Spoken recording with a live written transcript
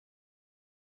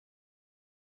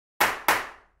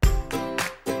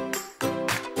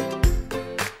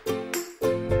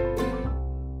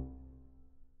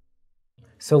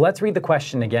So let's read the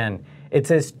question again. It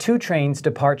says 2 trains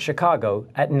depart Chicago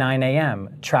at 9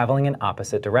 a.m., traveling in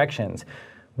opposite directions.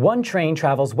 One train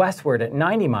travels westward at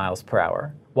 90 miles per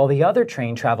hour, while the other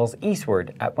train travels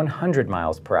eastward at 100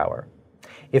 miles per hour.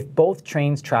 If both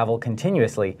trains travel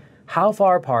continuously, how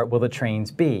far apart will the trains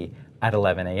be at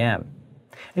 11 a.m.?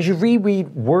 As you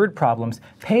reread word problems,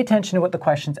 pay attention to what the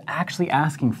question's actually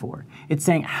asking for. It's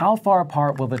saying, how far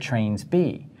apart will the trains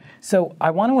be? So I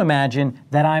want to imagine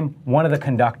that I'm one of the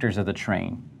conductors of the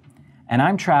train, and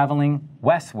I'm traveling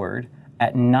westward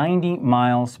at 90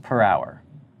 miles per hour.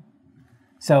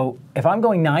 So if I'm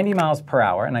going 90 miles per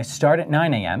hour and I start at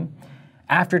 9 a.m.,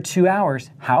 after 2 hours,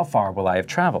 how far will I have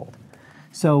traveled?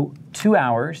 So 2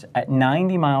 hours at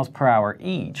 90 miles per hour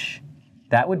each,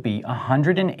 that would be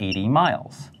 180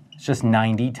 miles. It's just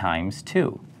 90 times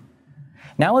 2.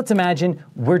 Now let's imagine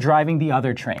we're driving the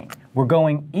other train. We're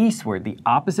going eastward, the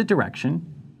opposite direction,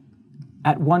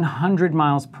 at 100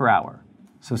 miles per hour,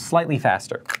 so slightly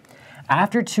faster.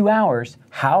 After 2 hours,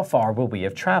 how far will we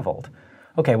have traveled?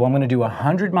 Okay, well, I'm going to do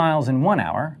 100 miles in 1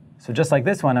 hour. So just like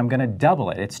this one, I'm going to double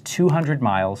it. It's 200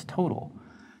 miles total.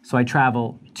 So I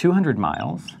travel 200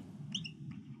 miles,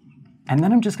 and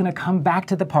then I'm just going to come back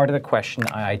to the part of the question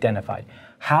I identified.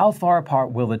 How far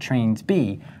apart will the trains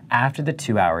be after the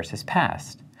 2 hours has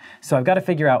passed? So I've got to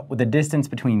figure out the distance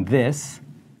between this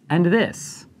and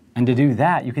this. And to do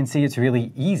that, you can see it's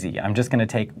really easy. I'm just going to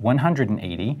take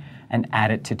 180 and add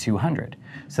it to 200,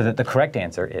 so that the correct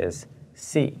answer is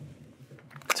C.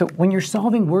 So when you're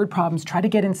solving word problems, try to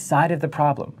get inside of the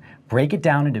problem. Break it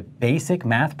down into basic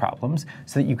math problems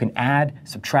so that you can add,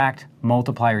 subtract,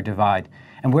 multiply, or divide.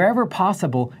 And wherever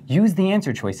possible, use the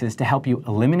answer choices to help you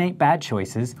eliminate bad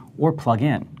choices or plug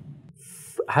in.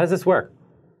 How does this work?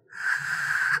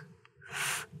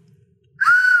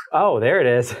 Oh, there it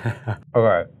is. All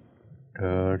right.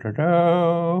 Da, da,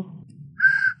 da.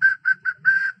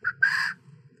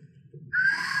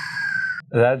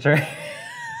 Is that true?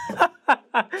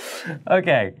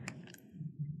 Okay.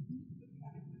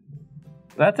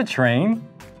 That's a train.